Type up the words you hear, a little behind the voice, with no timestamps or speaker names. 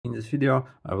In this video,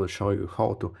 I will show you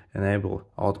how to enable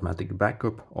automatic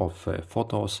backup of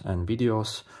photos and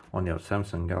videos on your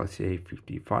Samsung Galaxy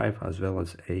A55 as well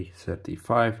as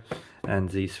A35, and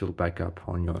these will back up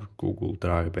on your Google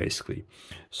Drive basically.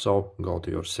 So go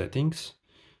to your settings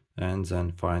and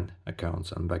then find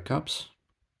accounts and backups.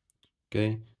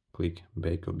 Okay, click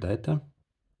backup data.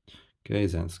 Okay,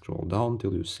 then scroll down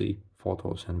till you see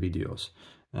photos and videos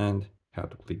and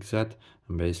have to click that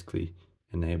and basically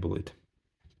enable it.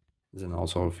 Then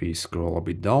also if we scroll a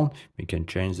bit down, we can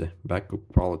change the backup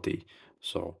quality.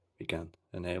 So we can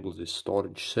enable this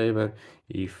storage saver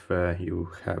if you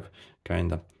have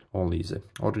kinda only the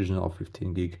original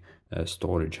 15 gig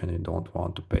storage and you don't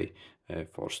want to pay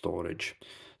for storage.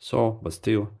 So, but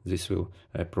still this will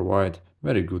provide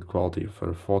very good quality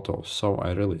for photos. So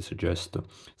I really suggest to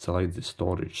select the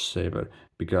storage saver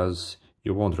because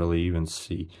you won't really even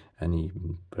see any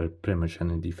pretty much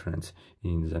any difference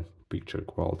in the picture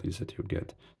qualities that you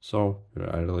get. So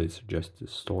I really suggest the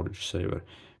storage saver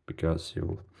because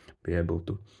you'll be able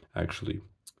to actually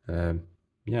you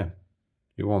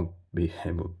won't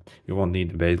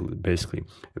need basically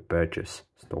purchase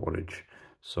storage.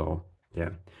 So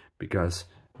yeah, because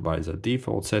by the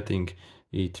default setting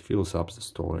it fills up the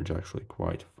storage actually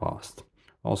quite fast.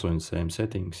 Also in the same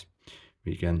settings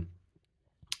we can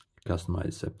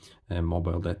customize the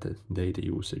mobile data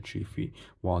usage if we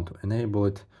want to enable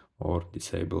it or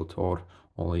disable it, or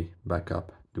only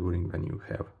backup during when you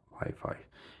have Wi-Fi.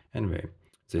 Anyway,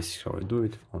 this is how I do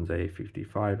it on the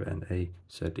A55 and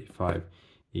A35.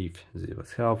 If this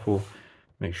was helpful,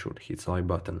 make sure to hit the like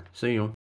button. See you!